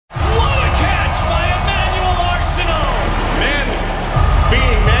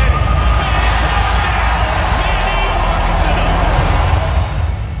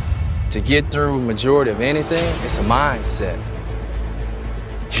to get through majority of anything, it's a mindset.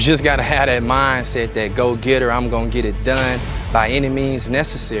 You just gotta have that mindset, that go-getter, I'm gonna get it done by any means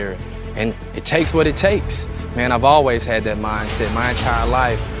necessary. And it takes what it takes. Man, I've always had that mindset my entire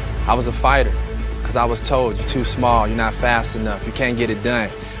life. I was a fighter because I was told, you're too small, you're not fast enough, you can't get it done.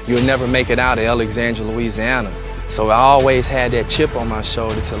 You'll never make it out of Alexandria, Louisiana. So I always had that chip on my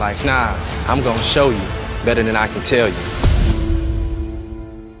shoulder to like, nah, I'm gonna show you better than I can tell you.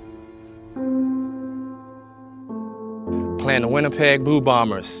 Playing the Winnipeg Blue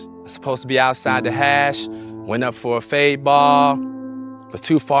Bombers. I was supposed to be outside the hash, went up for a fade ball, was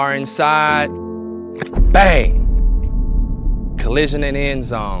too far inside, bang! Collision in the end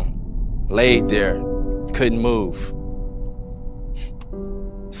zone, laid there, couldn't move.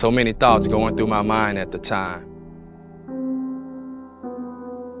 So many thoughts going through my mind at the time.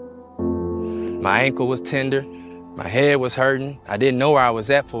 My ankle was tender, my head was hurting. I didn't know where I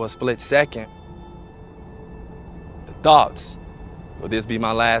was at for a split second. The thoughts, will this be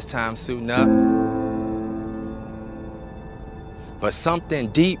my last time suiting up? But something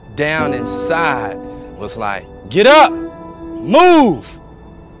deep down inside was like, get up, move!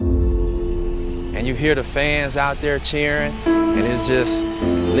 And you hear the fans out there cheering, and it's just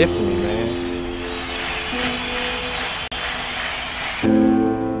lifting me, man.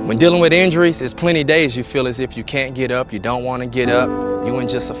 When dealing with injuries, there's plenty of days you feel as if you can't get up, you don't want to get up, you're in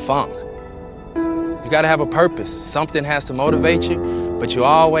just a funk. You gotta have a purpose. Something has to motivate you, but you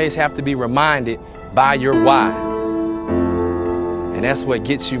always have to be reminded by your why. And that's what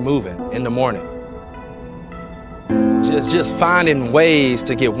gets you moving in the morning. Just finding ways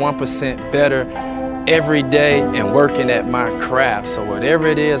to get 1% better every day and working at my craft. So whatever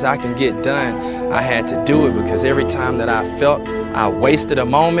it is I can get done, I had to do it, because every time that I felt I wasted a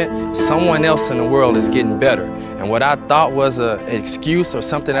moment, someone else in the world is getting better. And what I thought was an excuse or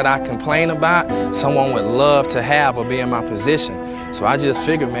something that I complain about, someone would love to have or be in my position. So I just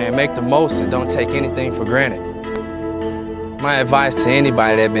figured, man, make the most and don't take anything for granted. My advice to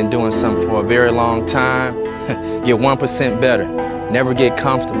anybody that's been doing something for a very long time, get 1% better. Never get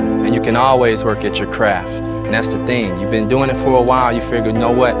comfortable, and you can always work at your craft. And that's the thing. You've been doing it for a while, you figure, you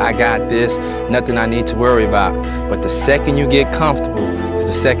know what, I got this, nothing I need to worry about. But the second you get comfortable is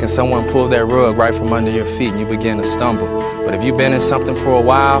the second someone pulls that rug right from under your feet and you begin to stumble. But if you've been in something for a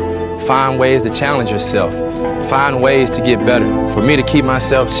while, find ways to challenge yourself. Find ways to get better. For me to keep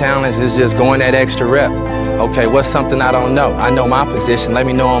myself challenged is just going that extra rep. Okay, what's something I don't know? I know my position, let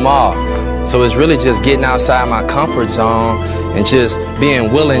me know them all. So it's really just getting outside my comfort zone and just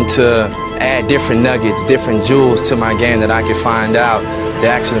being willing to add different nuggets, different jewels to my game that I can find out to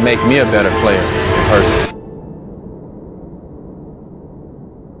actually make me a better player in person.